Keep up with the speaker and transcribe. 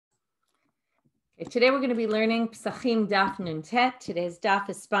Okay, today we're going to be learning Pesachim Daf Nun Tet. Today's Daf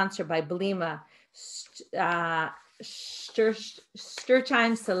is sponsored by Belima Sturchheim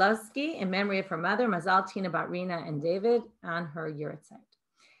Solowski in memory of her mother, Mazal Tina Batrina and David, on her Yurtzeit.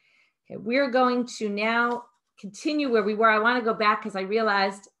 Okay, we're going to now continue where we were. I want to go back because I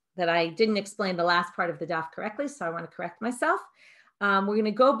realized that I didn't explain the last part of the Daf correctly, so I want to correct myself. We're going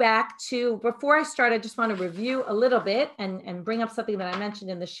to go back to, before I start, I just want to review a little bit and bring up something that I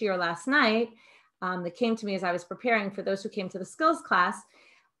mentioned in the shiur last night that came to me as I was preparing for those who came to the skills class,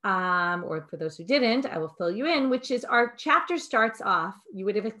 or for those who didn't, I will fill you in, which is our chapter starts off, you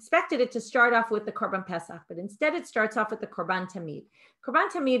would have expected it to start off with the Korban Pesach, but instead it starts off with the Korban Tamid. Korban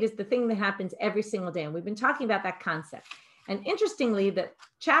Tamid is the thing that happens every single day, and we've been talking about that concept. And interestingly, the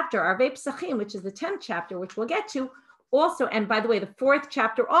chapter, Arvei Pesachim, which is the 10th chapter, which we'll get to, also, and by the way, the 4th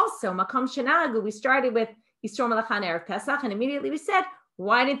chapter also, Makom Shenagu, we started with Yisro Malachan Erev Pesach, and immediately we said,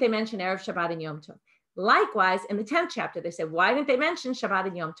 why didn't they mention Erev Shabbat and Yom Tov? Likewise, in the 10th chapter, they said, why didn't they mention Shabbat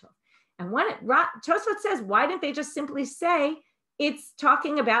and Yom Tov? And when Tosfot says, why didn't they just simply say it's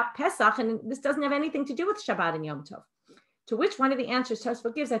talking about Pesach and this doesn't have anything to do with Shabbat and Yom Tov? To which one of the answers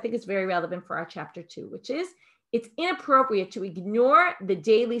Tosfot gives, I think is very relevant for our chapter 2, which is it's inappropriate to ignore the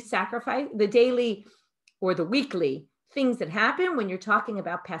daily sacrifice, the daily or the weekly things that happen when you're talking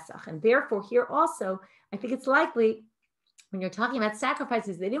about Pesach. And therefore here also, I think it's likely when you're talking about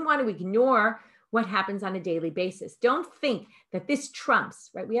sacrifices, they didn't want to ignore what happens on a daily basis. Don't think that this trumps,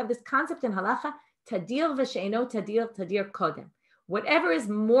 right? We have this concept in halacha, tadir v'she'eno tadir kodem. Whatever is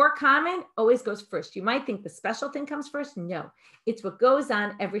more common always goes first. You might think the special thing comes first. No, it's what goes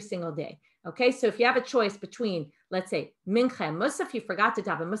on every single day. Okay, so if you have a choice between, let's say, mincha and musaf, you forgot to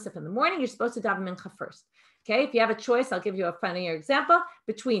daven musaf in the morning, you're supposed to daven mincha first. Okay, if you have a choice, I'll give you a funnier example,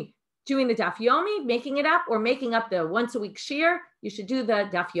 between doing the daf yomi, making it up, or making up the once a week shiur, you should do the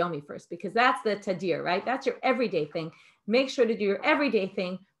daf yomi first, because that's the tadir, right? That's your everyday thing. Make sure to do your everyday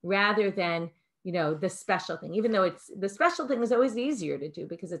thing rather than, you know, the special thing, even though it's the special thing is always easier to do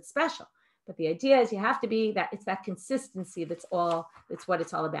because it's special. But the idea is you have to be that it's that consistency that's what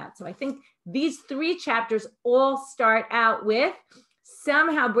it's all about. So I think these 3 chapters all start out with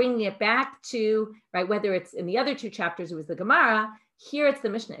somehow bringing it back to, right, whether it's in the other 2 chapters, it was the Gemara, here it's the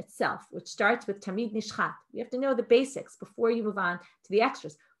Mishnah itself, which starts with Tamid Nishchat. You have to know the basics before you move on to the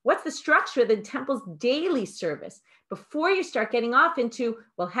extras. What's the structure of the temple's daily service before you start getting off into,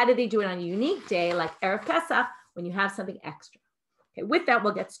 well, how do they do it on a unique day like Erev Pesach when you have something extra? Okay, with that,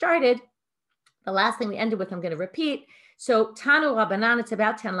 we'll get started. The last thing we ended with, I'm going to repeat. So Tanu Rabbanan, it's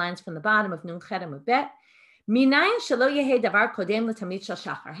about 10 lines from the bottom of Nun Chet Amud Bet. Minayin shelo yehe davar kodem l'tamid shel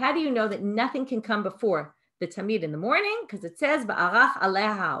shachar. How do you know that nothing can come before the tamid in the morning? Because it says ba'arach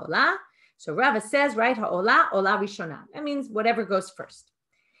aleh ha'olah. So Rava says, right, ha'olah, olah rishonah. That means whatever goes first.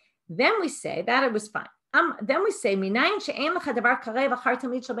 Then we say that it was fine. Then we say minayin she'en lecha davar karev achar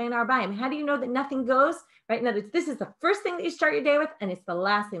tamid shel bein arba'im. How do you know that nothing goes? Right? In other words, this is the first thing that you start your day with, and it's the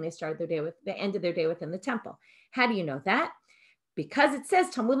last thing they start their day with, they ended their day with in the temple. How do you know that? Because it says,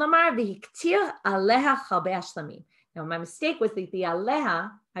 Talmud Lamar v'hiktir aleha chalbei hashlamim. Now, my mistake was that the aleha,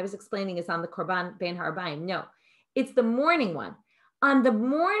 I was explaining, is on the Korban Ben Harbaim. No, it's the morning one. On the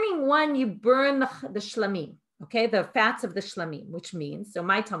morning one, you burn the shlamim, okay, the fats of the shlamim, which means, so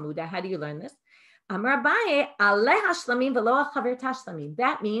my Talmudah, how do you learn this? Amar Abaye, aleha shlamim v'lo chaverta shlamim.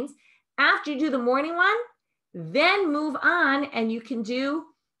 That means after you do the morning one, then move on and you can do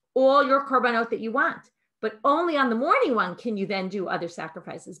all your korbanot that you want. But only on the morning one can you then do other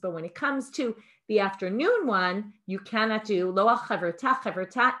sacrifices. But when it comes to the afternoon one, you cannot do loach chaverta.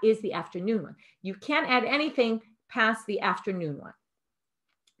 Chaverta is the afternoon one. You can't add anything past the afternoon one.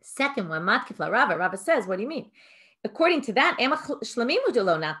 Second one, matkif la Rava. Rava says, what do you mean? According to that,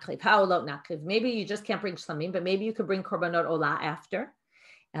 maybe you just can't bring shlamim, but maybe you could bring korbanot olah after.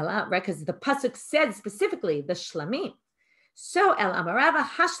 Right? Because the pasuk said specifically the shlamim. So el amarava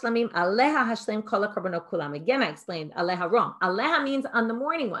hashlamim aleha hashlam kol korbanot kulam. Again, I explained aleha wrong. Aleha means on the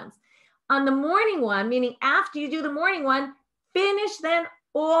morning ones. On the morning one, meaning after you do the morning one, finish then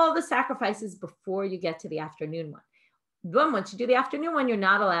all the sacrifices before you get to the afternoon one. Then once you do the afternoon one, you're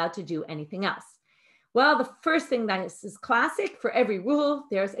not allowed to do anything else. Well, the first thing that is classic for every rule,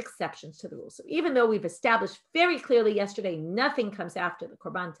 there's exceptions to the rule. So even though we've established very clearly yesterday, nothing comes after the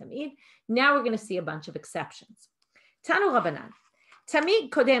Korban Tamid, now we're going to see a bunch of exceptions. Tanu Rabbanan, Tamid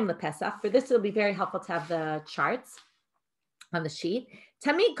kodem lePesach. For this, it'll be very helpful to have the charts on the sheet.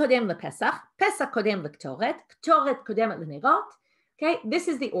 Tamid kodem lePesach, Pesach kodem leKtoret, Ktoret kodem leNerot. Okay, this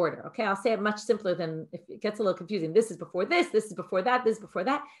is the order. Okay, I'll say it much simpler than if it gets a little confusing. This is before this is before that, this is before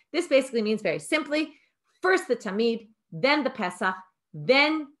that. This basically means very simply, first the Tamid, then the Pesach,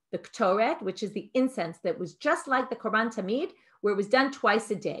 then the Ktoret, which is the incense that was just like the Korban Tamid, where it was done twice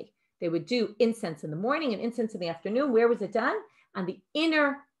a day. They would do incense in the morning and incense in the afternoon. Where was it done? On the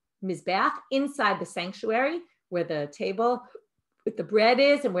inner Mizbeach, inside the sanctuary, where the table with the bread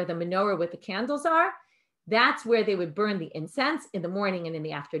is and where the menorah with the candles are. That's where they would burn the incense in the morning and in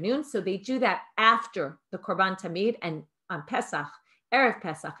the afternoon. So they do that after the Korban Tamid and on Pesach, Erev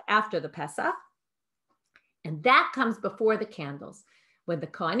Pesach, after the Pesach. And that comes before the candles. When the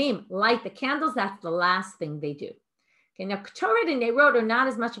Kohanim light the candles, that's the last thing they do. Okay, now Ktoret and Nerot are not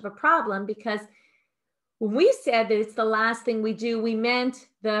as much of a problem because when we said that it's the last thing we do, we meant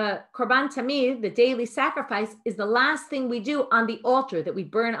the Korban Tamid, the daily sacrifice, is the last thing we do on the altar, that we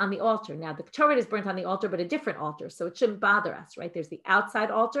burn on the altar. Now, the Ktoret is burnt on the altar, but a different altar, so it shouldn't bother us, right? There's the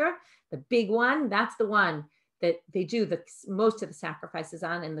outside altar, the big one, that's the one that they do most of the sacrifices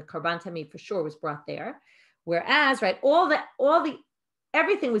on, and the Korban Tamid for sure was brought there. Whereas, right,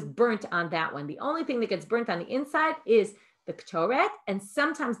 everything was burnt on that one. The only thing that gets burnt on the inside is the Ktoret, and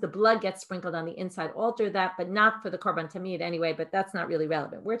sometimes the blood gets sprinkled on the inside altar, but not for the Korban Tamid anyway, but that's not really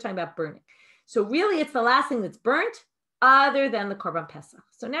relevant. We're talking about burning. So really it's the last thing that's burnt other than the Korban Pesach.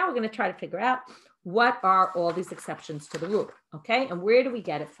 So now we're going to try to figure out what are all these exceptions to the rule, okay? And where do we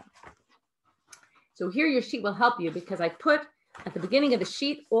get it from? So here your sheet will help you because I put at the beginning of the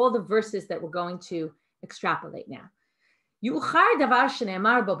sheet all the verses that we're going to extrapolate now. Okay,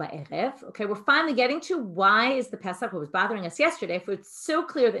 we're finally getting to why is the Pesach, what was bothering us yesterday, if it's so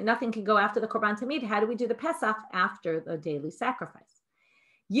clear that nothing can go after the Korban Tamid, how do we do the Pesach after the daily sacrifice?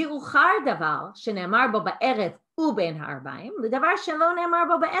 When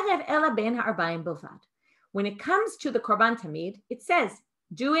it comes to the Korban Tamid, it says,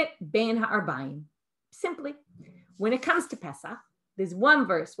 do it ben ha'arbaim, simply. When it comes to Pesach, there's one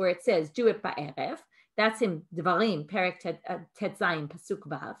verse where it says, do it ba'erev. That's in Devarim, Perek Tet Zayin, Pasuk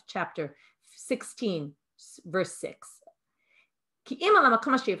Vav, chapter 16, verse 6. Ki im al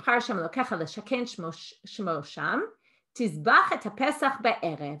hamakom asher yibchar Hashem Elokecha leshaken shmo sham, tizbach et haPesach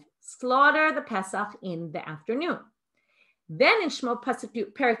ba'erev. Slaughter the Pesach in the afternoon. Then in Shmo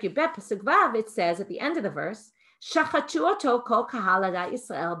Perek Yubet, Pasuk Vav, it says at the end of the verse, shachatu oto kol kahal adat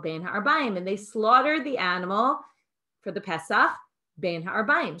Yisrael ben ha'arbaim, and they slaughtered the animal for the Pesach ben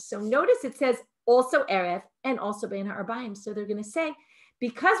ha'arbaim. So notice it says also Erev, and also Ben Ha'arbaim. So they're going to say,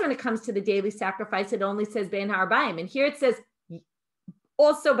 because when it comes to the daily sacrifice, it only says Ben Ha'arbaim, and here it says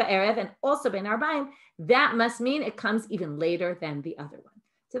also Ba'erev and also Ben Ha'arbaim, that must mean it comes even later than the other one.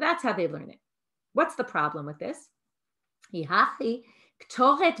 So that's how they learn it. What's the problem with this? Well,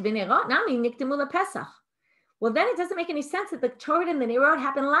 then it doesn't make any sense that the Ktoret and the Nerot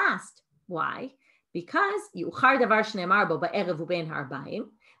happen last. Why? Because Yuchar davar shneimar bo ba'erev u'ben ha'arbaim.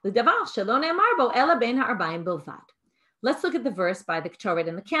 Let's look at the verse by the Ktoret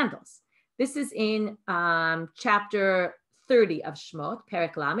and the candles. This is in chapter 30 of Shmot,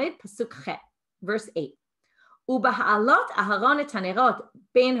 Perek Lamed, Pasuk Chet, verse 8. Ubaha'alot aharon et hanerot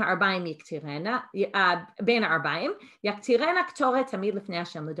ben ha'arbaim yaktirena Ktoret tamid lifnei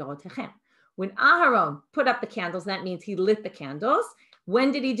Hashem l'dorotechem. When Aharon put up the candles, that means he lit the candles.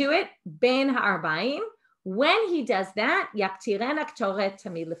 When did he do it? Ben ha'arbaim. When he does that, yaktirena Ktoret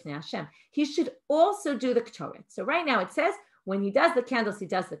tamid lifnei Hashem. He should also do the Ktoret. So right now it says, when he does the candles, he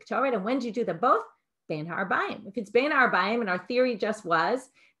does the Ktoret. And when do you do them both? Ben ha'arbaim. If it's ben ha'arbaim, and our theory just was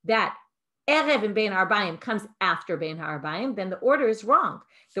that Erev and ben ha'arbaim comes after ben ha'arbaim, then the order is wrong.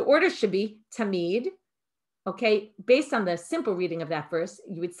 The order should be tamid. Okay, based on the simple reading of that verse,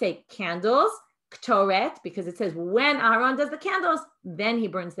 you would say candles, Ktoret, because it says when Aaron does the candles, then he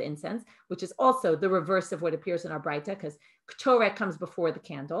burns the incense, which is also the reverse of what appears in our Braita, because Ktoret comes before the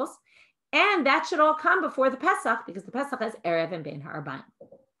candles. And that should all come before the Pesach, because the Pesach has Erev and Ben Ha'arbaim.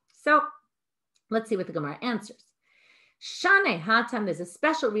 So let's see what the Gemara answers. Shane Hatam, there's a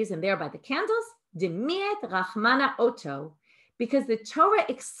special reason there by the candles, Demiet Rachmana Oto, because the Torah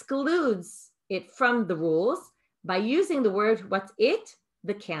excludes it from the rules by using the word, what's it?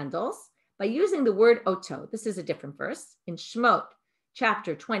 The candles. By using the word oto. This is a different verse. In Shmot,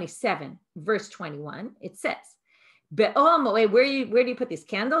 chapter 27, verse 21, it says, Be'ol moed, where do you put these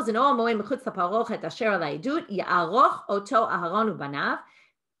candles? In Ol moed mechutz laparochet asher al ha'idut, ya'aroch oto Aharon u'banav.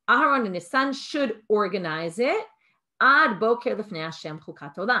 Aharon and his son should organize it. Ad boker lifnei Hashem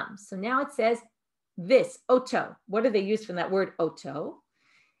chukat olam. So now it says this, oto. What do they use from that word oto?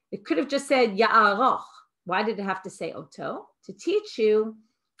 It could have just said ya'aroch. Why did it have to say oto? To teach you,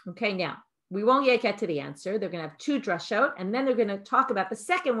 okay, now, we won't yet get to the answer. They're going to have two drashot, and then they're going to talk about the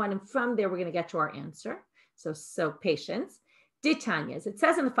second one, and from there, we're going to get to our answer. So patience. Ditanyas, it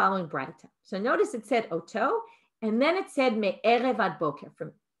says in the following Braita. So notice it said oto, and then it said me'erev ad boker,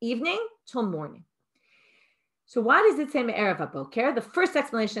 from evening till morning. So why does it say me'erev haboker? The first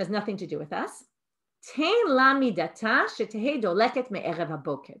explanation has nothing to do with us. This is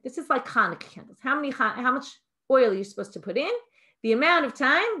like Hanukkah candles. How much oil are you supposed to put in? The amount of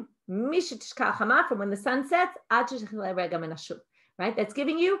time, from when the sun sets, right? That's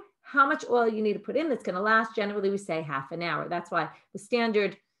giving you how much oil you need to put in. That's going to last. Generally, we say half an hour. That's why the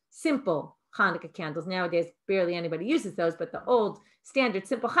standard simple Hanukkah candles, nowadays barely anybody uses those, but the old standard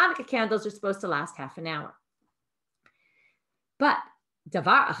simple Hanukkah candles are supposed to last half an hour. But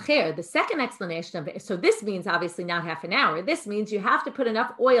davar acher, the second explanation of it, so this means obviously not half an hour. This means you have to put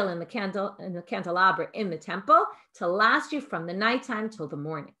enough oil in the candelabra in the temple to last you from the nighttime till the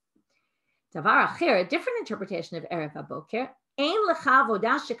morning. Davar acher, a different interpretation of erev haboker, ein lecha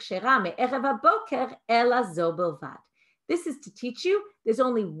avoda shekshera me'erev haboker ela zo bilvad. This is to teach you there's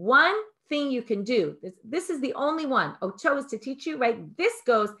only one thing you can do. This is the only one. Oto is to teach you, right? This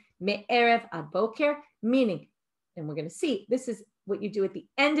goes me'erev haboker, meaning, and we're going to see, this is what you do at the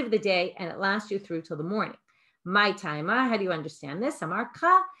end of the day, and it lasts you through till the morning. My time, how do you understand this?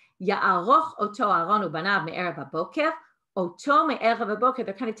 Amarka, ya'aroch oto Aaron ubanav me'erev haboker, oto me'erev haboker.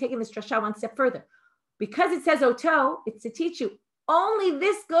 They're kind of taking this drasha one step further. Because it says oto, it's to teach you, only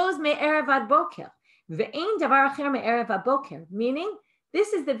this goes me'erev haboker. Ve'ein davar acher me'erev haboker, meaning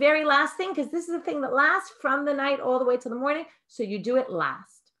this is the very last thing, because this is the thing that lasts from the night all the way to the morning, so you do it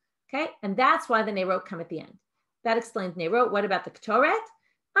last, okay? And that's why the Neirot come at the end. That explains Neirot. What about the Ketoret?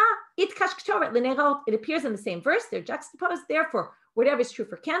 Itkash Ketoret l'Neirot. It appears in the same verse. They're juxtaposed. Therefore, whatever is true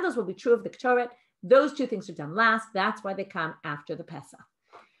for candles will be true of the Ketoret. Those two things are done last. That's why they come after the Pesach.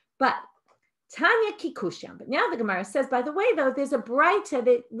 But Tanya Kikusham. But now the Gemara says, by the way, though, there's a Braita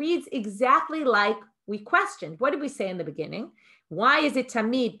that reads exactly like we questioned. What did we say in the beginning? Why is it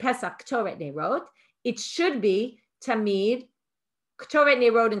Tamid Pesach Ketoret Neirot? It should be Tamid Ketoret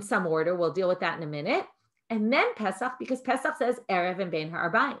Neirot in some order. We'll deal with that in a minute. And then Pesach, because Pesach says Erev and Bein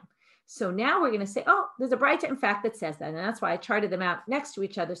HaArbaim. So now we're going to say, oh, there's a Braita, in fact, that says that. And that's why I charted them out next to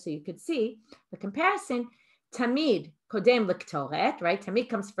each other so you could see the comparison. Tamid Kodem L'Ktoret, right? Tamid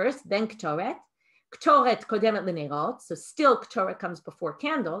comes first, then Ktoret. Ktoret Kodemet L'Neirot. So still Ktoret comes before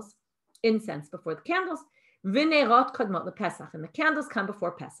candles, incense before the candles. V'Neirot Kodmot L'Pesach. And the candles come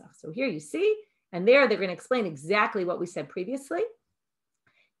before Pesach. So here you see, and there they're going to explain exactly what we said previously.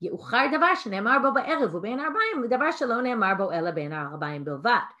 Right?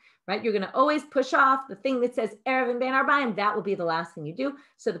 You're going to always push off the thing that says Erev and Bein HaArbaim. That will be the last thing you do.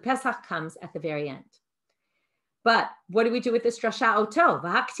 So the Pesach comes at the very end. But what do we do with this drasha oto?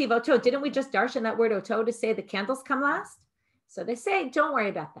 V'haktiv oto. Didn't we just darshan that word oto to say the candles come last? So they say, don't worry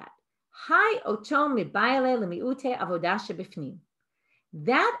about that. Hi oto mibayale lemiute avodah shebifnim.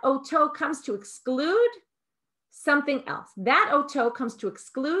 That oto comes to exclude something else. That oto comes to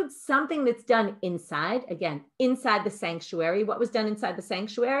exclude something that's done inside, again, inside the sanctuary. What was done inside the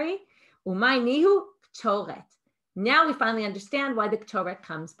sanctuary? Umay nihu ktoret. Now we finally understand why the ktoret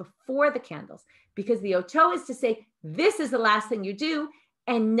comes before the candles, because the oto is to say, this is the last thing you do,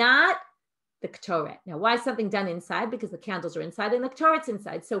 and not the ktoret. Now, why is something done inside? Because the candles are inside and the ktoret's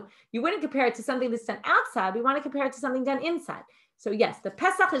inside. So you wouldn't compare it to something that's done outside. We want to compare it to something done inside. So yes, the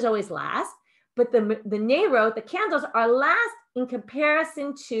Pesach is always last, but the Neirot, the candles, are last in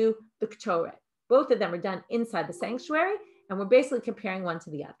comparison to the Ketoret. Both of them are done inside the sanctuary, and we're basically comparing one to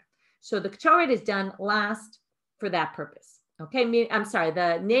the other. So the Ketoret is done last for that purpose. Okay, I'm sorry,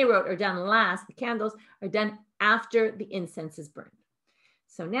 the Neirot are done last. The candles are done after the incense is burned.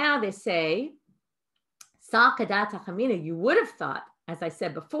 So now they say, Sal Kadat HaChamina, you would have thought, as I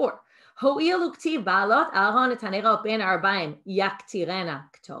said before, Ho'il uktiv ba'alot Aaron et hanerot bein ha'arbaim yaktirena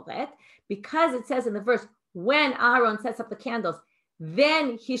Ketoret, because it says in the verse, when Aaron sets up the candles,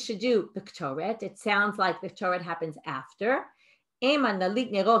 then he should do the Ketoret. It sounds like the Ketoret happens after.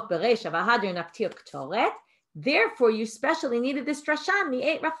 Therefore, you specially needed this drasha,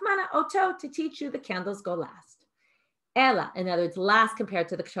 mi'et Rachmana oto, to teach you the candles go last. Ella, in other words, last compared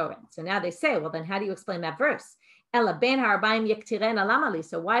to the Ketoret. So now they say, well, then how do you explain that verse? Ella bein ha'arbaim yaktirena lamali.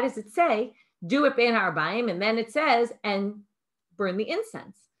 So why does it say, do it bein ha'arbaim, and then it says, and burn the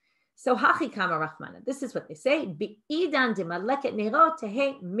incense? So hachi kama rachmana. This is what they say. Bi'idan demaleket neirot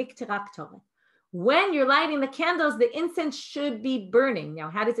tehe miktera ketoret. When you're lighting the candles, the incense should be burning. Now,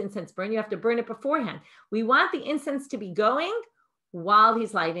 how does incense burn? You have to burn it beforehand. We want the incense to be going while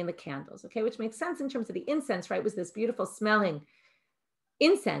he's lighting the candles, okay? Which makes sense in terms of the incense, right? It was this beautiful smelling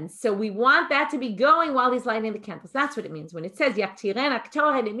incense. So we want that to be going while he's lighting the candles. That's what it means. When it says yaktirena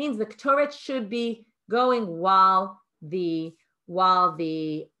ketoret, it means the ketoret should be going while the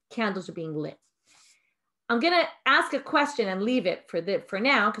candles are being lit. I'm going to ask a question and leave it for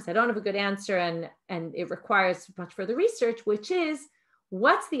now because I don't have a good answer and it requires much further research, which is,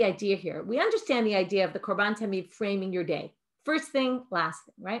 what's the idea here? We understand the idea of the Korban Tamid framing your day. First thing, last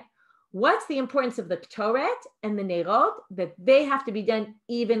thing, right? What's the importance of the Ktoret and the Nerot, that they have to be done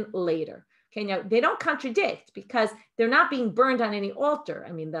even later? Okay, now they don't contradict because they're not being burned on any altar.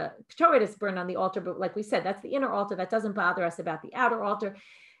 I mean, the Ktoret is burned on the altar, but like we said, that's the inner altar. That doesn't bother us about the outer altar.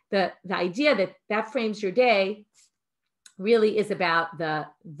 The idea that frames your day really is about the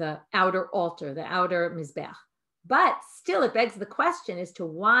outer altar, the outer mizbech. But still, it begs the question as to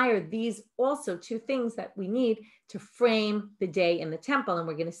why are these also two things that we need to frame the day in the temple? And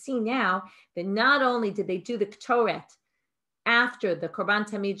we're going to see now that not only did they do the Ktoret after the Korban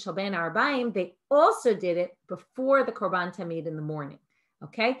Tamid Shel Ben Arbaim, they also did it before the Korban Tamid in the morning.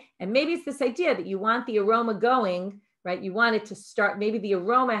 Okay, and maybe it's this idea that you want the aroma going, right? You want it to start, maybe the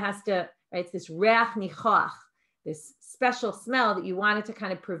aroma has to, right? It's this reach nichach, this special smell that you want it to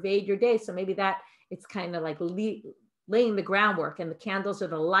kind of pervade your day. So maybe that it's kind of like laying the groundwork, and the candles are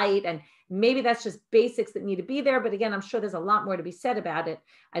the light, and maybe that's just basics that need to be there. But again, I'm sure there's a lot more to be said about it.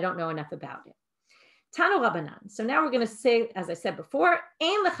 I don't know enough about it. Tanu Rabbanan. So now we're going to say, as I said before,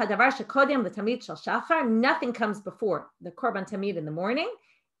 Ein lecha davar shekodem l'tamid shel shachar. Nothing comes before the Korban Tamid in the morning.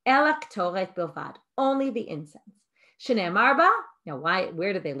 Ela ktoret bilvad. Only the incense. Shneimar ba. Now,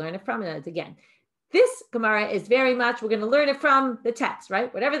 where did they learn it from? And again, this Gemara is very much, we're going to learn it from the text,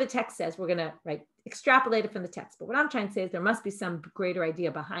 right? Whatever the text says, we're going to extrapolate it from the text. But what I'm trying to say is there must be some greater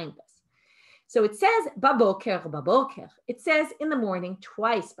idea behind this. So it says, baboker, baboker. It says in the morning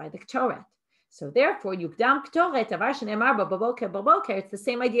twice by the Ktoret. So therefore, yukdam Ktoret, avar shene'emar baboker, baboker. It's the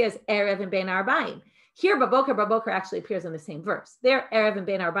same idea as Erev and Ben Arbaim. Here, baboker, baboker actually appears in the same verse. There, Erev and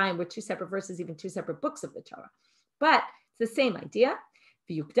Ben Arbaim were two separate verses, even two separate books of the Torah. But it's the same idea.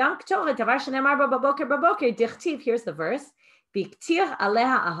 Here's the verse.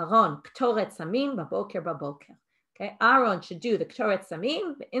 Okay, Aaron should do the Ktoret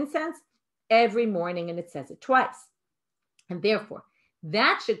Samim, the incense, every morning, and it says it twice. And therefore,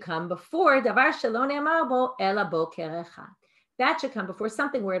 that should come before Davar Shelo Ne'amar Bo Ela Boker Echad. That should come before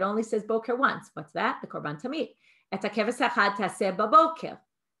something where it only says Boker once. What's that? The Korban Tamid. Et HaKeves Echad Taseh Baboker.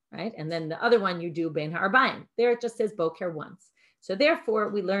 Right? And then the other one you do Ben Harbaim. There it just says Boker once. So therefore,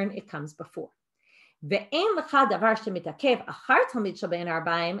 we learn it comes before. And now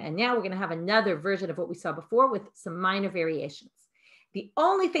we're going to have another version of what we saw before with some minor variations. The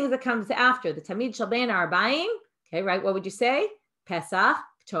only thing that comes after the Tamid Shel Ben Arbaim, okay, right? What would you say? Pesach,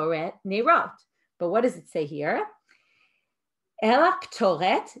 Ktoret, Nerot. But what does it say here? Ela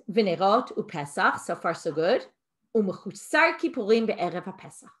Ktoret, V'Nerot, uPesach. So far, so good. U'mechusar Kippurim be'erev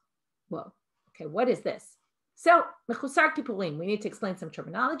haPesach. Whoa. Okay, what is this? So, Mechusar Kippurim, we need to explain some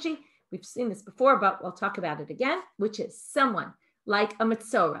terminology. We've seen this before, but we'll talk about it again, which is someone like a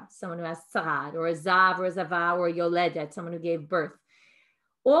Metzora, someone who has tzarad, or a Zav, or a Zava, or a Yoledet, someone who gave birth.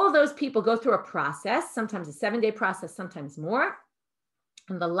 All those people go through a process, sometimes a 7-day process, sometimes more.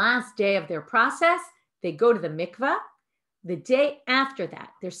 On the last day of their process, they go to the mikvah. The day after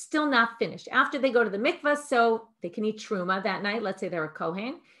that, they're still not finished. After they go to the mikvah, so they can eat truma that night. Let's say they're a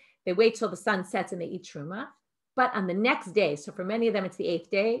Kohen. They wait till the sun sets and they eat truma. But on the next day, so for many of them, it's the 8th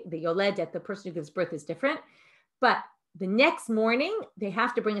day, the Yoledet, the person who gives birth is different. But the next morning, they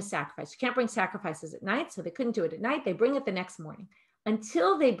have to bring a sacrifice. You can't bring sacrifices at night, so they couldn't do it at night. They bring it the next morning.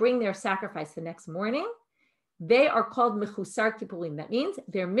 Until they bring their sacrifice the next morning, they are called Mechusar Kippurim. That means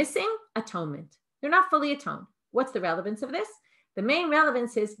they're missing atonement. They're not fully atoned. What's the relevance of this? The main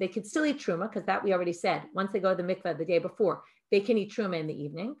relevance is they can still eat truma, because that we already said. Once they go to the mikveh the day before, they can eat truma in the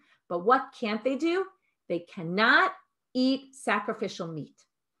evening. But what can't they do? They cannot eat sacrificial meat.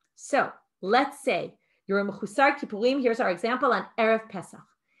 So let's say you're a Mechusar Kippurim. Here's our example on Erev Pesach.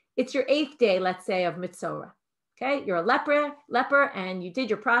 It's your 8th day, let's say, of Mitzorah. Okay, you're a leper, and you did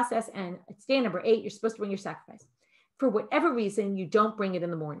your process, and it's day number 8. You're supposed to bring your sacrifice. For whatever reason, you don't bring it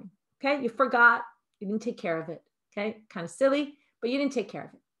in the morning. Okay, you forgot, you didn't take care of it. Okay, kind of silly, but you didn't take care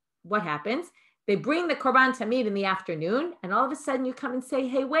of it. What happens? They bring the Korban Tamid in the afternoon, and all of a sudden you come and say,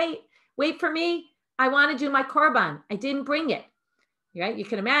 hey, wait for me. I want to do my Korban. I didn't bring it. Right? You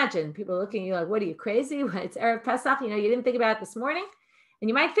can imagine people looking at you like, what are you, crazy? It's Erev Pesach. You didn't think about it this morning. And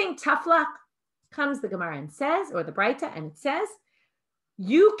you might think, tough luck. Comes the Gemara and says, or the Breita, and it says,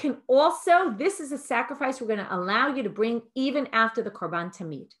 you can also, this is a sacrifice we're going to allow you to bring even after the Korban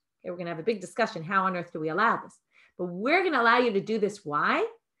Tamid. Okay, we're going to have a big discussion. How on earth do we allow this? But we're going to allow you to do this. Why?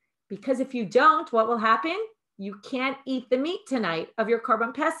 Because if you don't, what will happen? You can't eat the meat tonight of your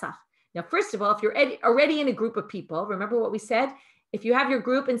Korban Pesach. Now, first of all, if you're already in a group of people, remember what we said? if you have your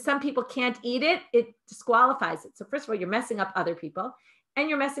group and some people can't eat it, it disqualifies it. So first of all, you're messing up other people and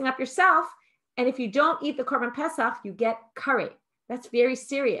you're messing up yourself. And if you don't eat the Korban Pesach, you get karet. That's very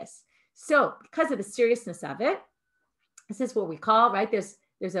serious. So because of the seriousness of it, this is what we call, right? There's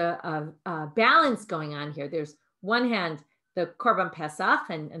a balance going on here. There's one hand, the Korban Pesach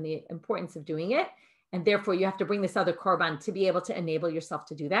and the importance of doing it. And therefore you have to bring this other Korban to be able to enable yourself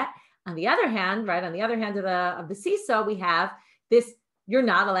to do that. On the other hand, right, on the other hand of the seesaw, we have this, you're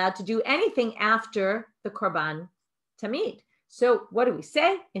not allowed to do anything after the Korban Tamid. So what do we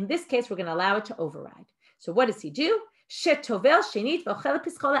say? In this case, we're going to allow it to override. So what does he do?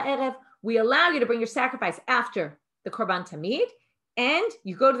 We allow you to bring your sacrifice after the Korban Tamid, and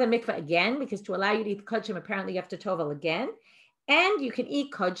you go to the mikveh again, because to allow you to eat the kodshim, apparently you have to tovel again, and you can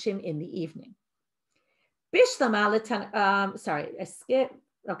eat kodshim in the evening. Sorry, I skipped.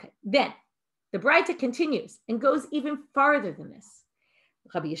 Okay, then the Braita continues and goes even farther than this.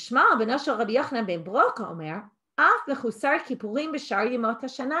 Rabbi Yishmael ben Rabbi Yochanan ben Broka Omer, Af mechusar kippurim b'shar yemot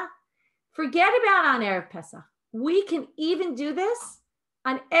hashana. Forget about on Erev Pesach. We can even do this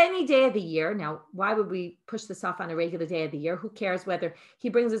on any day of the year. Now, why would we push this off on a regular day of the year? Who cares whether he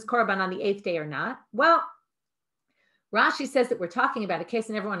brings his korban on the 8th day or not? Well, Rashi says that we're talking about a case,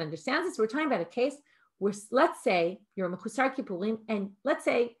 and everyone understands this. We're talking about a case where, let's say you're a mechusar kippurim, and let's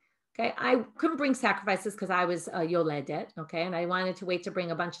say, okay, I couldn't bring sacrifices because I was yoledet, okay, and I wanted to wait to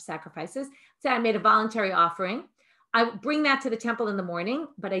bring a bunch of sacrifices. Say I made a voluntary offering. I bring that to the temple in the morning,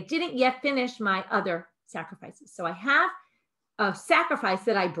 but I didn't yet finish my other sacrifices. So I have a sacrifice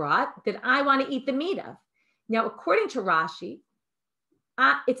that I brought that I want to eat the meat of. Now, according to Rashi,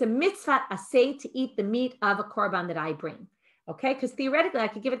 it's a mitzvah aseh to eat the meat of a korban that I bring, okay? Because theoretically, I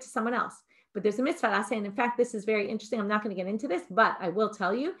could give it to someone else. But there's a mitzvah aseh, and in fact, this is very interesting. I'm not going to get into this, but I will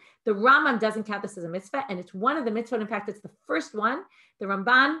tell you, the Rambam doesn't count this as a mitzvah, and it's one of the mitzvot. In fact, it's the first one. The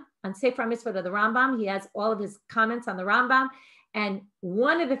Ramban, on Sefer Mitzvot of the Rambam, he has all of his comments on the Rambam, and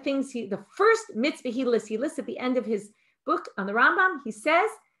one of the things, the first mitzvah he lists at the end of his book on the Rambam, he says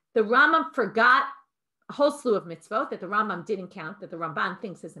the Rambam forgot a whole slew of mitzvot that the Rambam didn't count, that the Ramban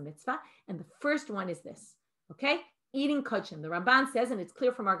thinks is a mitzvah, and the first one is this, okay? Eating kodshim. The Ramban says, and it's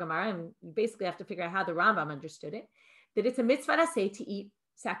clear from our Gemara, and you basically have to figure out how the Rambam understood it, that it's a mitzvah to say to eat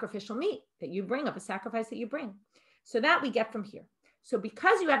sacrificial meat that you bring, of a sacrifice that you bring. So that we get from here. So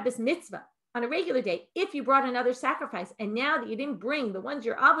because you have this mitzvah on a regular day, if you brought another sacrifice, and now that you didn't bring the ones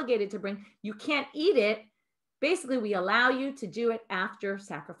you're obligated to bring, you can't eat it, basically we allow you to do it after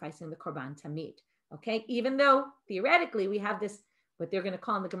sacrificing the korban tamid. Okay, even though theoretically we have this, what they're going to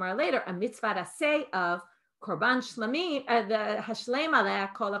call in the Gemara later, a mitzvah aseh of korban shlamim, the hashlem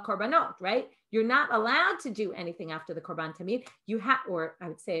aleh kol korbanot, right? You're not allowed to do anything after the korban tamid. You have, or I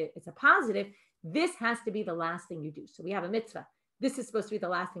would say it's a positive, this has to be the last thing you do. So we have a mitzvah. This is supposed to be the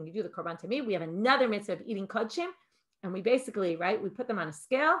last thing you do, the korban tamid. We have another mitzvah of eating kodshim, and we basically, right, we put them on a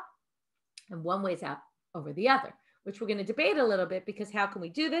scale, and one weighs out over the other, which we're going to debate a little bit, because how can we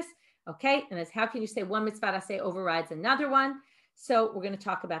do this? Okay, and how can you say one mitzvah aseh overrides another one? So we're going to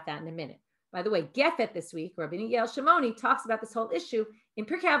talk about that in a minute. By the way, Gefet this week, Rabbanit Yael Shimoni talks about this whole issue. In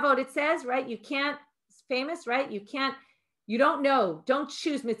Pirkei Avot, it says, right, you can't, it's famous, right? You don't know, don't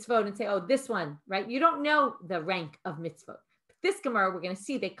choose mitzvot and say, oh, this one, right? You don't know the rank of mitzvot. This Gemara, we're going to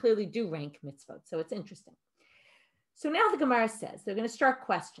see they clearly do rank mitzvot. So it's interesting. So now the Gemara says, they're going to start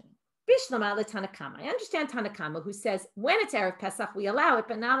questioning. Bishlama le Tanakama. I understand Tanakama, who says, when it's Erev Pesach, we allow it,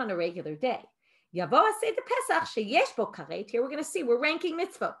 but not on a regular day. Yavo aseh de Pesach, sheyesh bo karet. Here we're going to see, we're ranking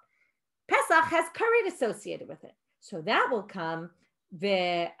mitzvot. Pesach has karet associated with it. So that will come,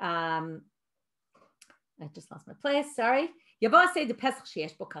 I just lost my place, sorry. Yavo aseh de Pesach,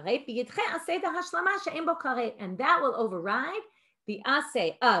 sheyesh bo karet, v'yidche aseh de hashlama, she'en bo karet. And that will override the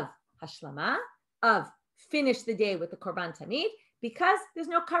aseh of hashlama, of finish the day with the korban tamid, because there's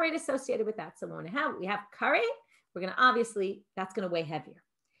no karet associated with that. So when we have karet, we're going to obviously, that's going to weigh heavier.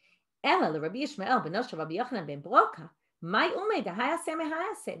 Ela Rabbi Yishmael ben Rabbi Yochanan ben Broka,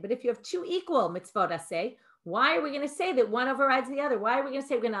 but if you have two equal mitzvot aseh, why are we going to say that one overrides the other? Why are we going to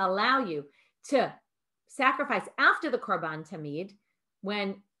say we're going to allow you to sacrifice after the korban tamid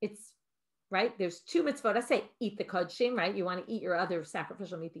when it's, right, there's two mitzvot aseh, eat the kodshim, right? You want to eat your other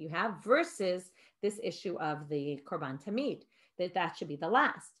sacrificial meat that you have, versus this issue of the korban tamid. That should be the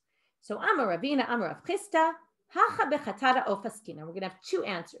last. So Amar Ravina, Amar Rav Chisda, Hacha bechatara ofaskina. We're going to have two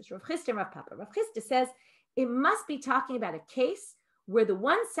answers, Rav Chisda and Rav Papa. Rav Chisda says it must be talking about a case where the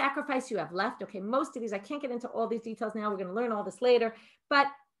one sacrifice you have left, okay, most of these, I can't get into all these details now, we're going to learn all this later, but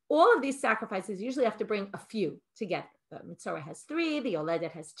all of these sacrifices usually have to bring a few together. The Mitzorah has 3, the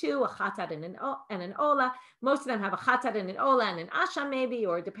Yoledet has 2, a Chatat and an Ola. Most of them have a Chatat and an Ola and an Asham maybe,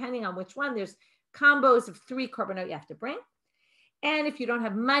 or depending on which one, there's combos of 3 korbanot you have to bring. And if you don't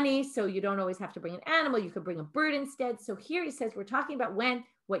have money, so you don't always have to bring an animal, you could bring a bird instead. So here he says, we're talking about when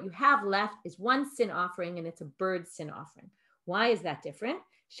what you have left is one sin offering, and it's a bird sin offering. Why is that different?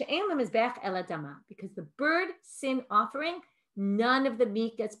 Because the bird sin offering, none of the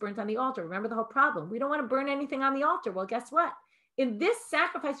meat gets burnt on the altar. Remember the whole problem. We don't want to burn anything on the altar. Well, guess what? In this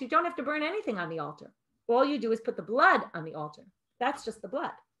sacrifice, you don't have to burn anything on the altar. All you do is put the blood on the altar. That's just the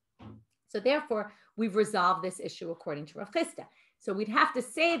blood. So therefore, we've resolved this issue according to Rav Chisda. So we'd have to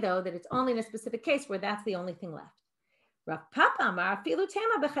say, though, that it's only in a specific case where that's the only thing left. Rav Papa Amar, even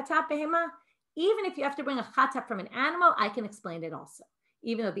if you have to bring a chatat from an animal, I can explain it also.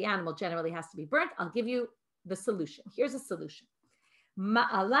 Even though the animal generally has to be burnt, I'll give you the solution. Here's a solution.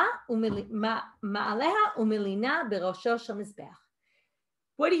 Ma'aleha umilina berosho shel mizbeach.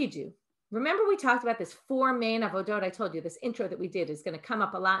 What do? Remember we talked about this 4 main avodot. I told you this intro that we did is going to come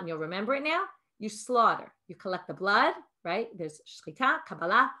up a lot and you'll remember it now. You slaughter. You collect the blood, right? There's shchita,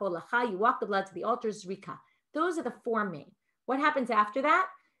 kabbalah, holacha. You walk the blood to the altar, zrika. Those are the 4 main. What happens after that?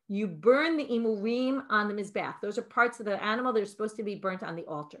 You burn the imurim on the mizbeach. Those are parts of the animal that are supposed to be burnt on the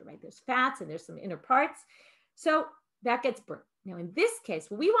altar, right? There's fats and there's some inner parts. So that gets burnt. Now, in this case,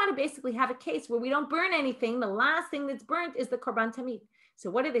 we want to basically have a case where we don't burn anything. The last thing that's burnt is the korban tamid. So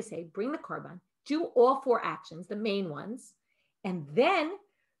what do they say? Bring the korban, do all 4 actions, the main ones, and then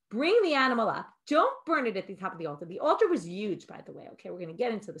bring the animal up. Don't burn it at the top of the altar. The altar was huge, by the way. Okay, we're going to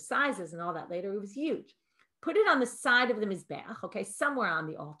get into the sizes and all that later. It was huge. Put it on the side of the mizbeach, okay, somewhere on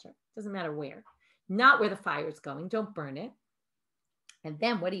the altar. Doesn't matter where. Not where the fire is going. Don't burn it. And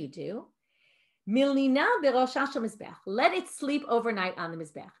then what do? Milnina berosha shel mizbeach. Let it sleep overnight on the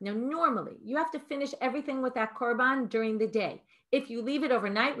mizbeach. Now, normally, you have to finish everything with that korban during the day. If you leave it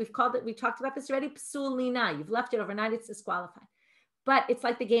overnight, we talked about this already, psul lina. You've left it overnight, it's disqualified. But it's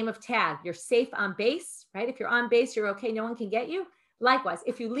like the game of tag. You're safe on base, right? If you're on base, you're okay. No one can get you. Likewise,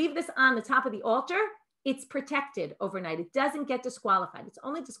 if you leave this on the top of the altar, it's protected overnight. It doesn't get disqualified. It's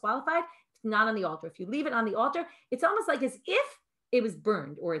only disqualified if it's not on the altar. If you leave it on the altar, it's almost like as if it was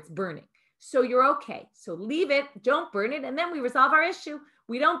burned or it's burning. So you're okay. So leave it, don't burn it, and then we resolve our issue.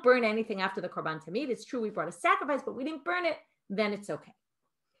 We don't burn anything after the korban tamid. It's true we brought a sacrifice, but we didn't burn it, then it's okay.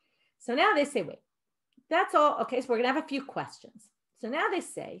 So now they say, wait, that's all. Okay, so we're going to have a few questions. So now they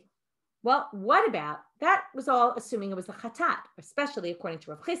say, well, what about, that was all assuming it was a chatat, especially according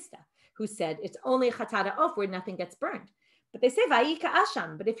to Rav Chisda, who said it's only a chatat off where nothing gets burned. But they say vayika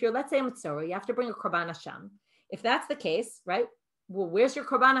asham. But if you're, let's say, a mitzorah, you have to bring a korban asham. If that's the case, right? Well, where's your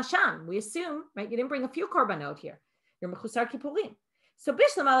korban asham? We assume, right? You didn't bring a few korbanot here. You're mechusar kippurim. So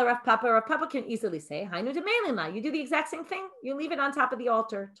bishlam ala Rav Papa can easily say, hainu demelina. You do the exact same thing. You leave it on top of the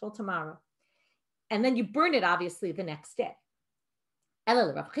altar till tomorrow, and then you burn it obviously the next day.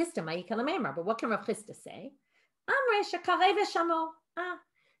 But what can Rav Chisda say?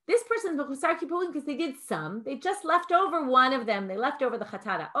 This person's mechusar kippurim because they did some. They just left over one of them. They left over the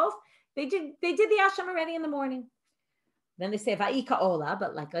chatara off. They did the asham already in the morning. Then they say va'ika ola,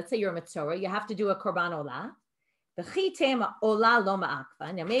 but like let's say you're a mitzorah, you have to do a korban ola. The chitema ola lo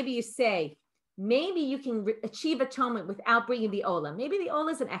ma'akva. Now maybe you say maybe you can achieve atonement without bringing the ola. Maybe the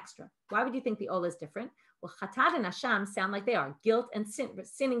ola is an extra. Why would you think the ola is different? Well, chatat and asham sound like they are guilt and sin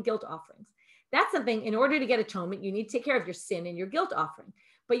and guilt offerings. That's something, in order to get atonement, you need to take care of your sin and your guilt offering.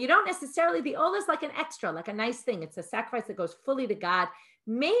 But you don't necessarily, the ola is like an extra, like a nice thing. It's a sacrifice that goes fully to God.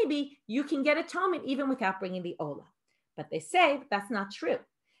 Maybe you can get atonement even without bringing the ola. But they say that's not true.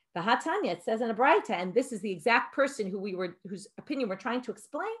 The Hatanya, it says in a Braita, and this is the exact person whose opinion we're trying to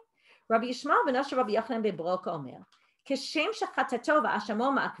explain. Rabbi Yishmael ben Asher Rabbi Yochanan ben Baruch Omer, Keshem shechatato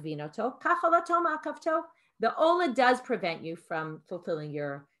va'ashamo ma'akvinoto, kachalato ma'akavto. The ola does prevent you from fulfilling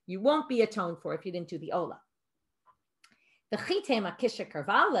you won't be atoned for if you didn't do the ola. The chitema kisha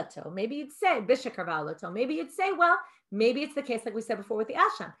karvalato, maybe you'd say bisha karvalato, maybe you'd say, well, maybe it's the case like we said before with the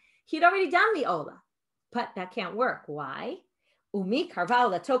asham. He'd already done the ola, but that can't work. Why? Umi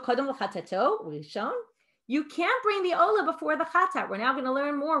karvalato kodem l'chatato, we've shown. You can't bring the ola before the chatat. We're now going to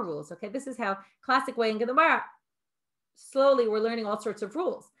learn more rules. Okay, this is how classic way in Gemara. Slowly, we're learning all sorts of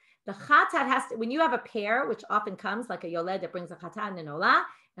rules. The chatat has to, when you have a pair, which often comes like a yoled that brings a chatat and an ola,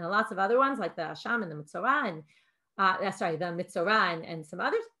 and lots of other ones like the asham and the mitzorah, and the mitzorah and some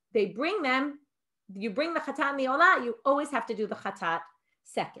others, they bring them. You bring the chatat and the ola. You always have to do the chatat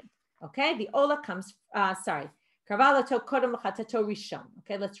second. Okay, the ola comes. Karvalato kodem l'chatato rishon.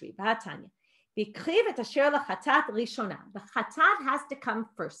 Okay, let's read. V'hatanya. The chatat has to come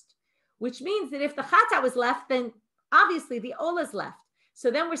first, which means that if the chatat was left, then obviously the olah is left. So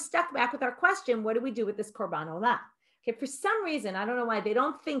then we're stuck back with our question, what do we do with this korban olah? Okay, for some reason, I don't know why, they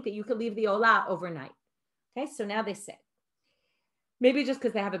don't think that you could leave the olah overnight. Okay, so now they say, maybe just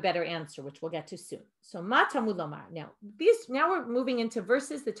because they have a better answer, which we'll get to soon. So ma tamud lomar. Now we're moving into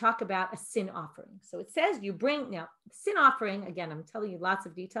verses that talk about a sin offering. So it says you bring, now sin offering, again, I'm telling you lots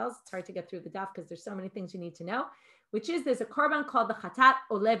of details. It's hard to get through the daf because there's so many things you need to know, which is there's a korban called the chatat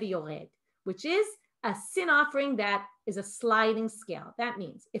olev yored, which is a sin offering that is a sliding scale. That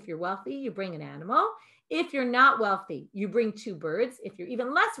means if you're wealthy, you bring an animal. If you're not wealthy, you bring 2 birds. If you're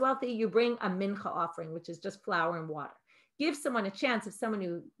even less wealthy, you bring a mincha offering, which is just flour and water. Give someone a chance, if someone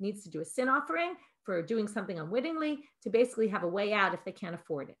who needs to do a sin offering for doing something unwittingly, to basically have a way out if they can't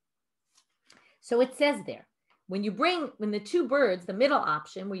afford it. So it says there, when the 2 birds, the middle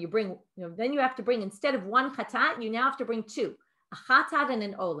option where you bring, then you have to bring, instead of 1 chatat, you now have to bring 2, a chatat and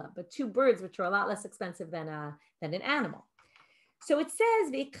an olah, but 2 birds, which are a lot less expensive than an animal. So it says,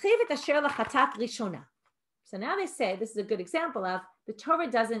 so now they say, this is a good example of the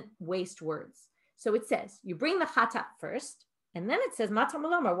Torah doesn't waste words. So it says, you bring the chatat first, and then it says, matam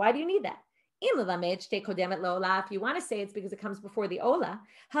ulomar, why do you need that? If you want to say it's because it comes before the olah,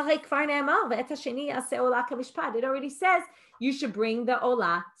 it already says you should bring the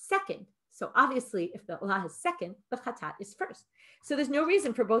olah second. So obviously, if the olah is second, the chatat is first. So there's no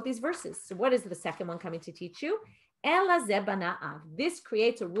reason for both these verses. So what is the second one coming to teach you? This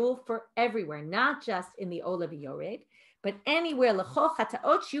creates a rule for everywhere, not just in the olah v'yored, but anywhere.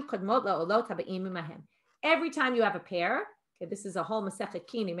 Every time you have a pair, okay, this is a whole Masechet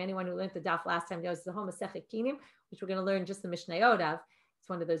Kinim. Anyone who learned the daf last time knows it's a whole Masechet Kinim, which we're going to learn just the Mishnayot of. It's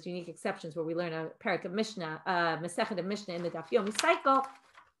one of those unique exceptions where we learn a parak of Mishnah, Masechet of Mishnah in the daf yomi cycle.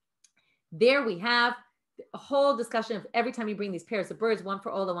 There we have a whole discussion of every time you bring these pairs of birds, one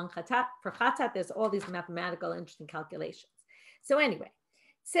for olah, one chatat. For chatat, there's all these mathematical interesting calculations. So anyway, it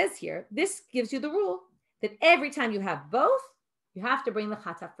says here, this gives you the rule that every time you have both, you have to bring the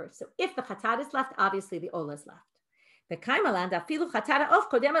chatat first. So if the chatat is left, obviously the olah is left.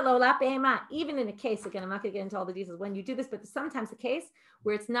 Even in a case, again, I'm not going to get into all the details when you do this, but there's sometimes a case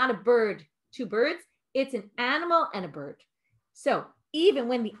where it's not a bird, 2 birds, it's an animal and a bird. So even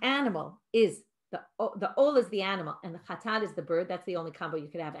when the animal is, the olah is the animal and the chatat is the bird, that's the only combo you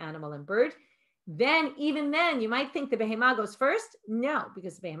could have, animal and bird. Then, even then, you might think the behemah goes first. No,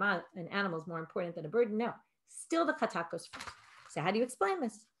 because behemah, an animal, is more important than a bird. No, still the chatat goes first. So how do you explain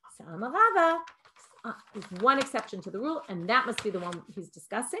this? So Amarava, there's one exception to the rule, and that must be the one he's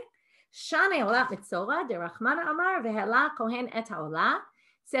discussing. Shane olat mitzora de Rachmana Amar vehela kohen et haolah,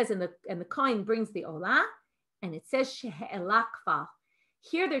 says, and the kohen brings the olah, and it says shehe'ela kfar.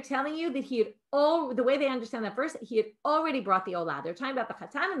 Here they're telling you that the way they understand that verse, he had already brought the olah. They're talking about the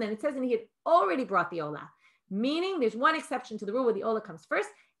chatan, and then it says, and he had already brought the olah. Meaning there's one exception to the rule where the olah comes first,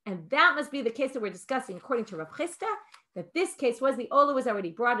 and that must be the case that we're discussing according to Rav Chisda, that this case was the olah was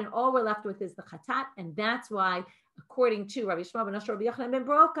already brought, and all we're left with is the chatat, and that's why, according to Rabbi Shmuel ben Asher, Rabbi Yochanan ben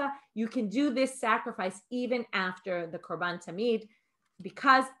Baroka, you can do this sacrifice even after the korban tamid,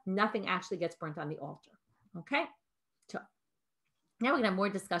 because nothing actually gets burnt on the altar. Okay? So now we're going to have more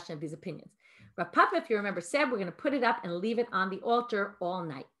discussion of these opinions. Rav Papa, if you remember, said we're going to put it up and leave it on the altar all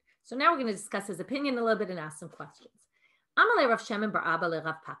night. So now we're going to discuss his opinion a little bit and ask some questions. Amalei Rav Shemen bar Abba le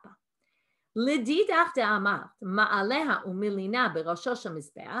Rav Papa. Lididach de'amart ma'aleha umilina berosho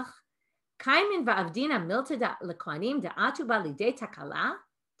shemizbeach kaimin va'avdina miltada lekohanim de'atu ba lidei takala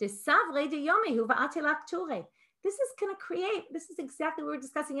de'savre de'yomehu va'atelak ture. This is going to create, this is exactly what we were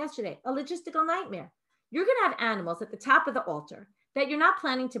discussing yesterday, a logistical nightmare. You're going to have animals at the top of the altar that you're not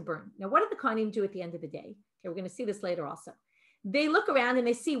planning to burn. Now, what did the kohanim do at the end of the day? Okay, we're going to see this later also. They look around and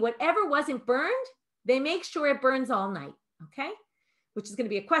they see whatever wasn't burned, they make sure it burns all night, okay? Which is going to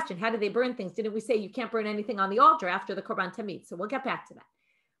be a question. How do they burn things? Didn't we say you can't burn anything on the altar after the korban tamid? So we'll get back to that.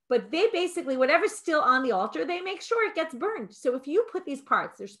 But they basically, whatever's still on the altar, they make sure it gets burned. So if you put these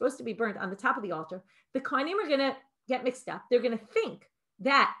parts, they're supposed to be burnt on the top of the altar, the kohanim are going to get mixed up. They're going to think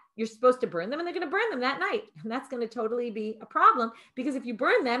that you're supposed to burn them, and they're going to burn them that night. And that's going to totally be a problem, because if you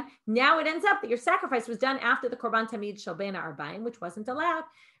burn them, now it ends up that your sacrifice was done after the korban tamid shel bein ha'arbaim, which wasn't allowed.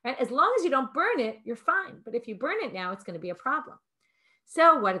 Right? As long as you don't burn it, you're fine. But if you burn it now, it's going to be a problem.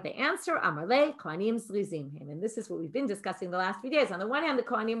 So what did they answer? Amarle, kohanim zrizim him. And this is what we've been discussing the last few days. On the one hand, the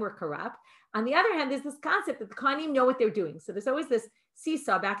kohanim were corrupt. On the other hand, there's this concept that the kohanim know what they're doing. So there's always this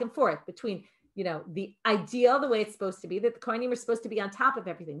seesaw back and forth between, the ideal, the way it's supposed to be, that the kohanim are supposed to be on top of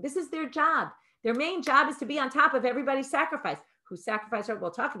everything. This is their job. Their main job is to be on top of everybody's sacrifice. who sacrificed,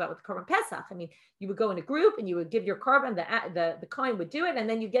 we'll talk about with the Korban Pesach. I mean, you would go in a group and you would give your korban, the Kohen would do it, and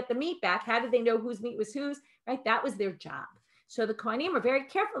then you get the meat back. How did they know whose meat was whose, right? That was their job. So the Kohanim are very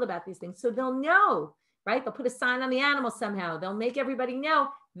careful about these things. So they'll know, right? They'll put a sign on the animal somehow. They'll make everybody know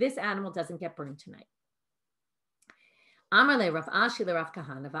this animal doesn't get burned tonight. Amar le Rav Ashi le Rav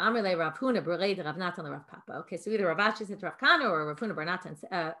Kahana, Amar le Rav Huna Berei de Rav Natan le Rav Papa. Okay, so either Rav Ashi said to Rav Kahana or Rav Huna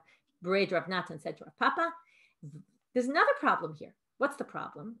Berei de Rav Natan said to Rav Papa. There's another problem here. What's the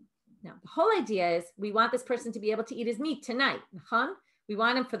problem? Now, the whole idea is we want this person to be able to eat his meat tonight. We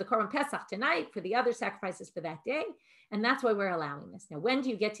want him for the Korban Pesach tonight, for the other sacrifices for that day. And that's why we're allowing this. Now, when do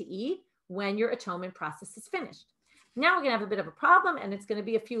you get to eat? When your atonement process is finished. Now we're going to have a bit of a problem, and it's going to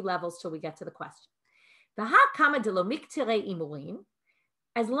be a few levels till we get to the question. As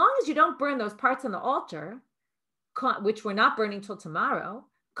long as you don't burn those parts on the altar, which we're not burning till tomorrow,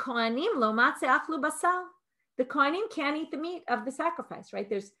 the Kohanim can't eat the meat of the sacrifice, right?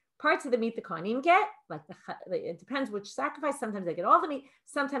 There's parts of the meat the Kohanim get, it depends which sacrifice. Sometimes they get all the meat.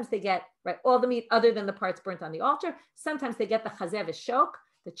 Sometimes they get all the meat other than the parts burnt on the altar. Sometimes they get the chazeh v'shok,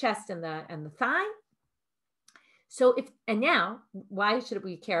 the chest and the thigh. So now, why should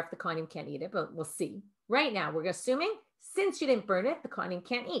we care if the Kohanim can't eat it? But we'll see. Right now, we're assuming since you didn't burn it, the Kohanim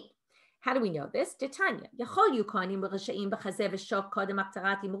can't eat. How do we know this?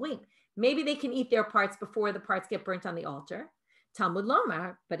 Maybe they can eat their parts before the parts get burnt on the altar. Talmud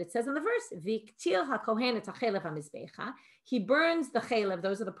Lomar, but it says in the verse, he burns the chelev,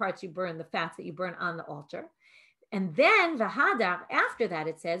 those are the parts you burn, the fats that you burn on the altar. And then v'hadar, after that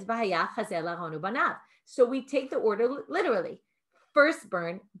it says, so we take the order literally. First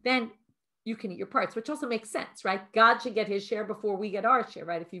burn, then you can eat your parts, which also makes sense, right? God should get his share before we get our share,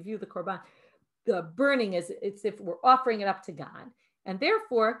 right? If you view the korban, the burning as it's if we're offering it up to God. And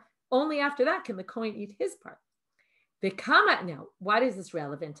therefore, only after that can the Kohen eat his part. Now, why is this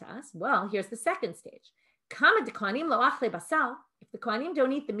relevant to us? Well, here's the second stage. If the Kohanim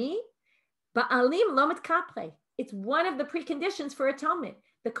don't eat the meat, it's one of the preconditions for atonement.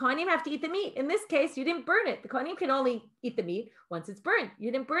 The Kohanim have to eat the meat. In this case, you didn't burn it. The Kohanim can only eat the meat once it's burned.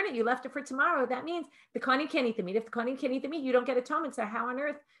 You didn't burn it. You left it for tomorrow. That means the Kohanim can't eat the meat. If the Kohanim can't eat the meat, you don't get atonement. So how on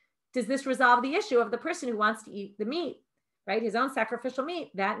earth does this resolve the issue of the person who wants to eat the meat, right? His own sacrificial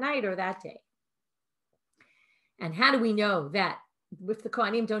meat that night or that day. And how do we know that if the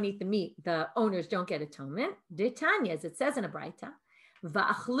Kohanim don't eat the meat, the owners don't get atonement? Detanya, as it says in a Braita,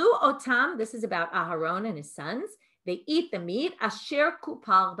 Va'achlu otam, this is about Aharon and his sons. They eat the meat, asher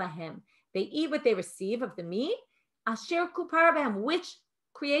kupar bahem. They eat what they receive of the meat, asher kupar bahem, which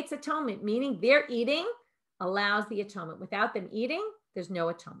creates atonement, meaning their eating allows the atonement. Without them eating, there's no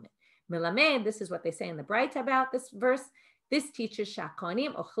atonement. Melamed, this is what they say in the Braita about this verse. This teaches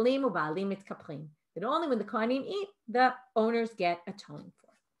shakonim ochlim uba'alim mitkaprim, that only when the Kohanim eat, the owners get atoned for.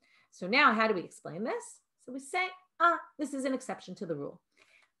 So now, how do we explain this? So we say, this is an exception to the rule.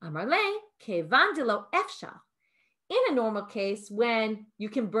 Amar le, kevan delo efshar. In a normal case, when you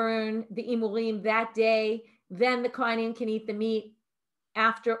can burn the imurim that day, then the Kohanim can eat the meat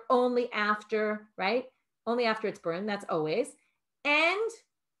only after, right? Only after it's burned, that's always. And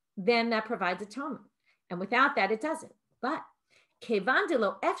then that provides atonement. And without that, it doesn't. But kevan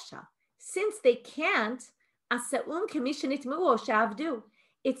delo efshar, since they can't, asaun kamishanit mu'o shavdu.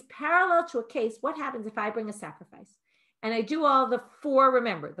 It's parallel to a case. What happens if I bring a sacrifice and I do all the four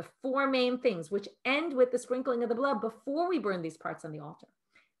main things, which end with the sprinkling of the blood before we burn these parts on the altar?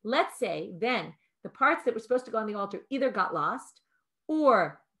 Let's say then the parts that were supposed to go on the altar either got lost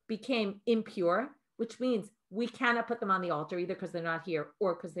or became impure, which means we cannot put them on the altar either because they're not here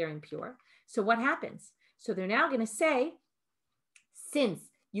or because they're impure. So what happens? So they're now going to say, since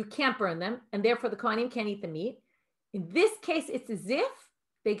you can't burn them and therefore the Kohanim can't eat the meat, in this case, it's as if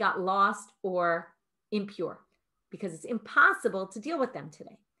they got lost or impure because it's impossible to deal with them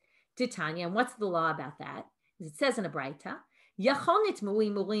today. Titania, and what's the law about that? As it says in a Braita, you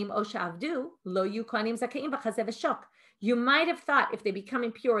might have thought if they become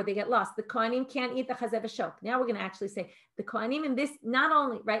impure, they get lost. The Kohanim can't eat the chazeh v'shok. Now we're going to actually say the Kohanim in this, not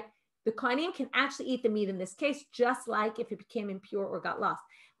only, right? The Kohanim can actually eat the meat in this case, just like if it became impure or got lost.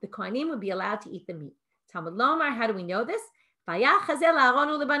 The Kohanim would be allowed to eat the meat. Talmud Lomar, how do we know this? They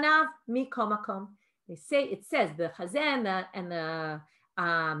say, it says the chazeh and the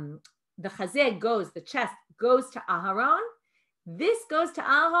chazeh goes, the chest goes to Aharon. This goes to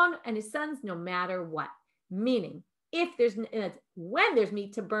Aharon and his sons no matter what. Meaning, when there's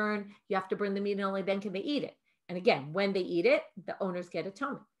meat to burn, you have to burn the meat and only then can they eat it. And again, when they eat it, the owners get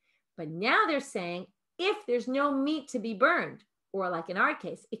atonement. But now they're saying, if there's no meat to be burned, or like in our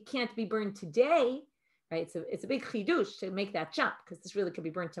case, it can't be burned today, right? So it's a big chidush to make that jump because this really could be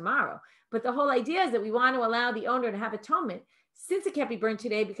burned tomorrow. But the whole idea is that we want to allow the owner to have atonement since it can't be burned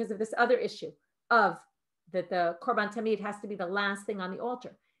today because of this other issue of that the korban tamid has to be the last thing on the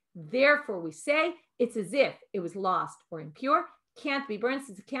altar. Therefore, we say it's as if it was lost or impure, can't be burned.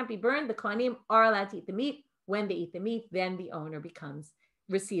 Since it can't be burned, the kohanim are allowed to eat the meat. When they eat the meat, then the owner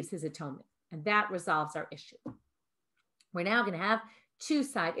receives his atonement. And that resolves our issue. We're now going to have two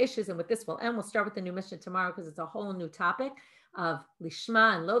side issues, and with this we'll end. We'll start with the new mission tomorrow because it's a whole new topic of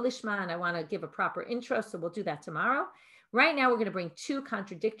lishma and lo lishma, and I want to give a proper intro, so we'll do that tomorrow. Right now, we're going to bring two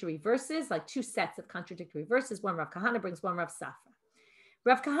contradictory verses, like two sets of contradictory verses. One Rav Kahana brings, one Rav Safra.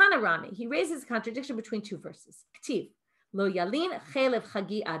 Rav Kahana Rami, he raises a contradiction between two verses. Ktiv, lo yalin chelev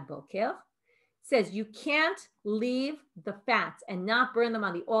chagi ad boker, says you can't leave the fats and not burn them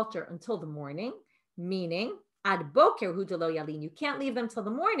on the altar until the morning, meaning ad boker hu delo yalin, you can't leave them till the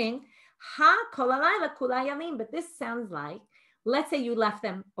morning. Ha kol halayla kula yalin, but this sounds like, let's say you left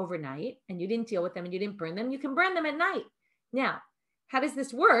them overnight and you didn't deal with them and you didn't burn them, you can burn them at night. Now, how does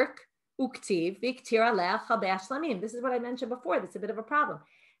this work? Uktiv viktir aleh chalbei shlamim. This is what I mentioned before. That's a bit of a problem.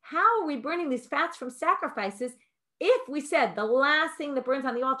 How are we burning these fats from sacrifices if we said the last thing that burns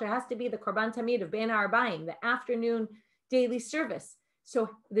on the altar has to be the korban tamid of bein ha'arbaim, the afternoon daily service, so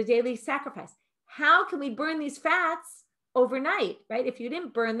the daily sacrifice? How can we burn these fats overnight, right? If you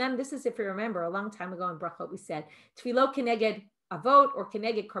didn't burn them, this is, if you remember, a long time ago in Brachot, we said, tefilot keneged avot or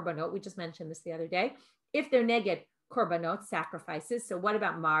keneged korbanot. We just mentioned this the other day. If they're neged korbanot, sacrifices. So what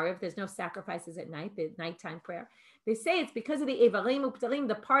about Mariv? There's no sacrifices at night, the nighttime prayer. They say it's because of the evarim uptalim,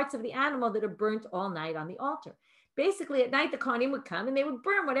 the parts of the animal that are burnt all night on the altar. Basically, at night, the kohanim would come and they would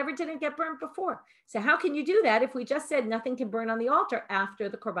burn whatever didn't get burnt before. So how can you do that if we just said nothing can burn on the altar after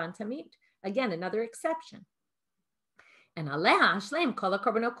the korban tamid? Again, another exception. And aleha ashleim kol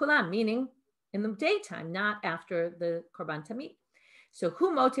korbanot kulam, meaning in the daytime, not after the korban tamid. So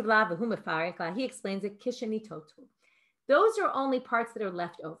hu motiv la v'hu mefarek la, he explains it, kishani totu. Those are only parts that are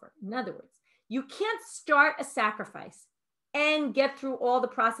left over. In other words, you can't start a sacrifice and get through all the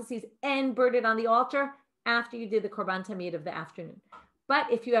processes and burn it on the altar after you did the korban tamid of the afternoon. But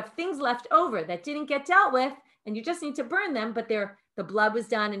if you have things left over that didn't get dealt with and you just need to burn them, but the blood was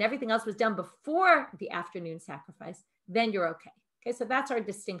done and everything else was done before the afternoon sacrifice, then you're okay. Okay, so that's our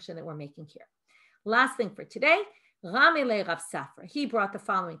distinction that we're making here. Last thing for today, Rami le Rav Safra. He brought the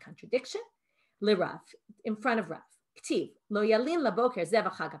following contradiction. Le Rav, in front of Rav. Ktiv, lo yalin laboker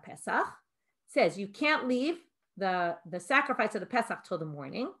zevach chag Pesach. Says you can't leave the sacrifice of the Pesach till the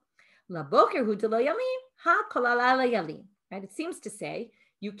morning. Laboker hu de lo yalin, ha kol halayla yalin. Right? It seems to say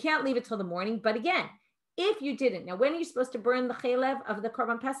you can't leave it till the morning, but again, if you didn't, now when are you supposed to burn the chelev of the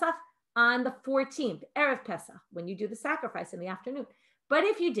korban Pesach? On the 14th, Erev Pesach, when you do the sacrifice in the afternoon. But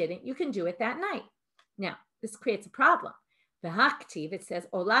if you didn't, you can do it that night. Now, this creates a problem. The Haktiv, it says,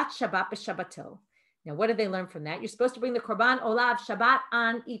 Olat Shabbat b'Shabbato. Now, what did they learn from that? You're supposed to bring the korban olav Shabbat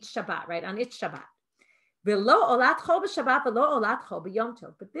on each Shabbat, right? On each Shabbat. V'lo olat chol b'Shabbat, v'lo olat chol b'Yom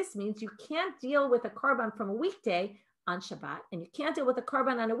Tov. But this means you can't deal with a korban from a weekday on Shabbat, and you can't deal with a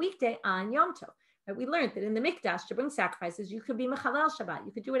korban on a weekday on Yom Tov. Right? We learned that in the Mikdash, to bring sacrifices, you could be mechalel Shabbat.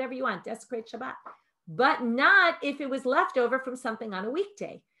 You could do whatever you want, desecrate Shabbat. But not if it was left over from something on a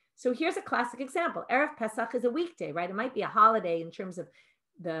weekday. So here's a classic example. Erev Pesach is a weekday, right? It might be a holiday in terms of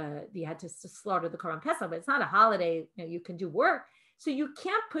you had to slaughter the korban Pesach, but it's not a holiday. You can do work. So you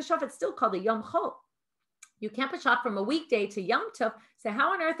can't push off. It's still called a Yom Chol. You can't push off from a weekday to Yom Tov. So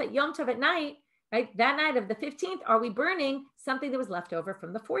how on earth at Yom Tov at night, right? That night of the 15th, are we burning something that was left over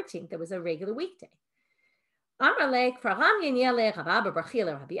from the 14th that was a regular weekday?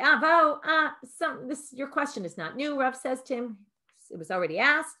 Your question is not new, Rav says to him. It was already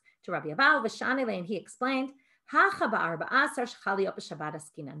asked to Rabbi Aval, V'shanele, and he explained,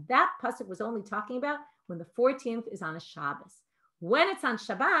 that pasuk was only talking about when the 14th is on a Shabbos. When it's on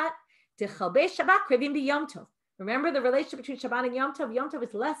Shabbat, remember the relationship between Shabbat and Yom Tov? Yom Tov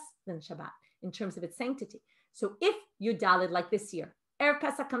is less than Shabbat in terms of its sanctity. So if you dalid like this year, Erev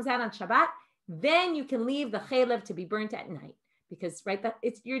Pesach comes out on Shabbat, then you can leave the chelev to be burnt at night. Because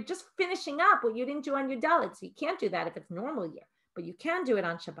you're just finishing up what you didn't do on your dalid. So you can't do that if it's normal year, but you can do it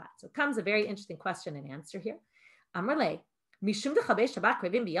on Shabbat. So it comes a very interesting question and answer here. Amrle, mishum dechabe Shabbat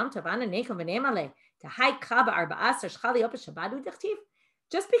krevim b'Yom Tov ana nekom v'nemaleh tahai kaba arba'asar shchali opa Shabbat u'dechtiv.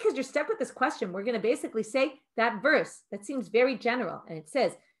 Just because you're stuck with this question, we're going to basically say that verse that seems very general, and it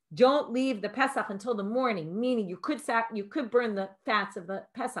says, "Don't leave the Pesach until the morning," meaning you could burn the fats of the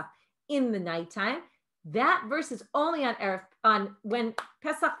Pesach in the nighttime. That verse is only on when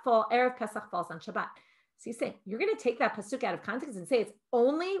Erev Pesach falls on Shabbat. So you say you're going to take that pasuk out of context and say it's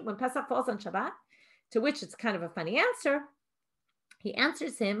only when Pesach falls on Shabbat. To which it's kind of a funny answer. He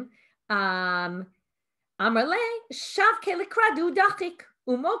answers him, Amar le shav ke likradu dachik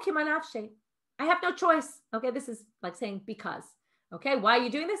umo kimanavshe. I have no choice. Okay, this is like saying because. Okay, why are you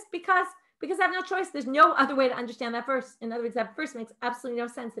doing this? Because I have no choice. There's no other way to understand that verse. In other words, that verse makes absolutely no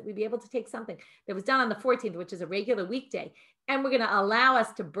sense that we'd be able to take something that was done on the 14th, which is a regular weekday, and we're going to allow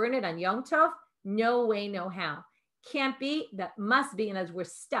us to burn it on Yom Tov. No way, no how. Can't be, that must be, and as we're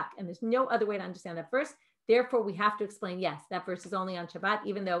stuck, and there's no other way to understand that verse. Therefore, we have to explain, yes, that verse is only on Shabbat,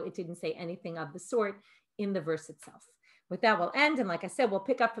 even though it didn't say anything of the sort in the verse itself. With that, we'll end. And like I said, we'll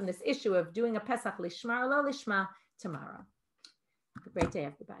pick up from this issue of doing a Pesach Lishma or Lo Lishma tomorrow. Have a great day,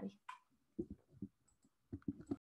 everybody.